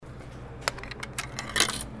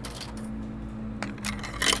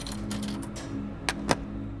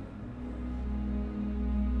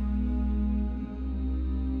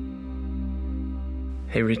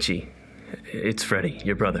Hey, Richie. It's Freddie,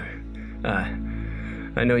 your brother.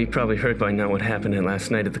 I know you probably heard by now what happened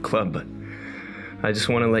last night at the club, but I just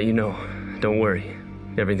want to let you know. Don't worry.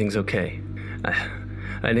 Everything's okay.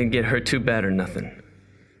 I didn't get hurt too bad or nothing.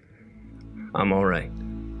 I'm all right.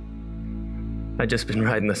 I just been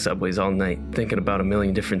riding the subways all night, thinking about a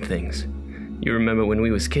million different things. You remember when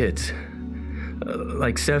we was kids?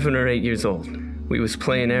 Like 7 or 8 years old. We was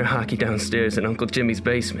playing air hockey downstairs in Uncle Jimmy's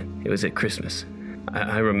basement. It was at Christmas.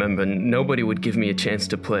 I remember nobody would give me a chance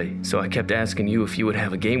to play, so I kept asking you if you would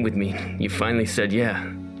have a game with me. You finally said, yeah,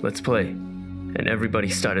 let's play. And everybody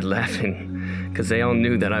started laughing, because they all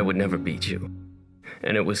knew that I would never beat you.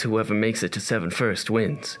 And it was whoever makes it to 7 first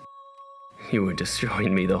wins. You were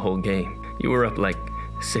destroying me the whole game. You were up like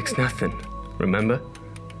 6-0, remember?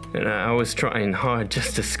 And I was trying hard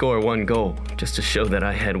just to score 1 goal, just to show that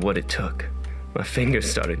I had what it took. My fingers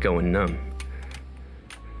started going numb.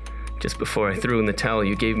 Just before I threw in the towel,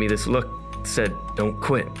 you gave me this look, said, don't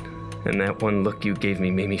quit. And that one look you gave me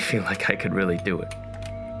made me feel like I could really do it.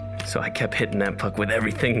 So I kept hitting that puck with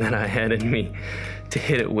everything that I had in me to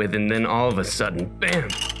hit it with, and then all of a sudden, bam!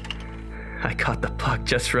 I caught the puck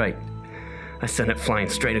just right. I sent it flying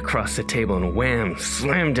straight across the table and wham,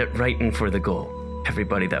 slammed it right in for the goal.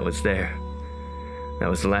 Everybody that was there, that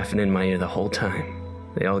was laughing in my ear the whole time,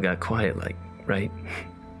 they all got quiet like, right?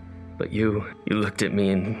 But you looked at me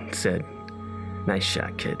and said, nice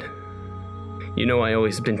shot, kid. You know I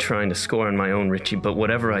always been trying to score on my own, Richie, but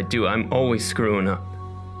whatever I do, I'm always screwing up.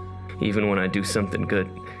 Even when I do something good,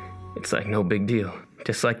 it's like no big deal,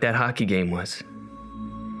 just like that hockey game was.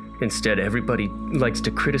 Instead, everybody likes to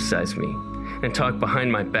criticize me and talk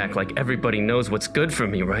behind my back like everybody knows what's good for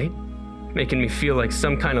me, right? Making me feel like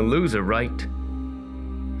some kind of loser, right?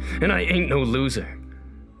 And I ain't no loser.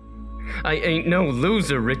 I ain't no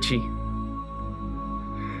loser, Richie.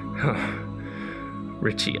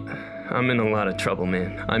 Richie, I'm in a lot of trouble,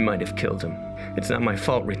 man. I might have killed him. It's not my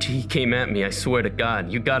fault, Richie. He came at me, I swear to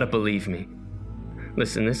God. You gotta believe me.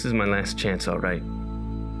 Listen, this is my last chance, all right?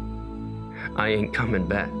 I ain't coming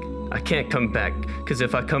back. I can't come back, because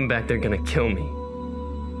if I come back, they're gonna kill me.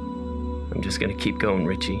 I'm just gonna keep going,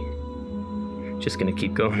 Richie. Just gonna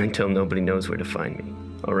keep going until nobody knows where to find me,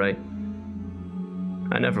 all right?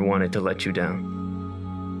 I never wanted to let you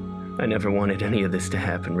down. I never wanted any of this to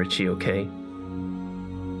happen, Richie, okay?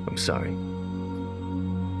 I'm sorry.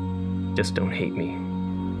 Just don't hate me.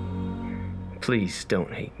 Please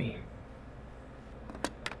don't hate me.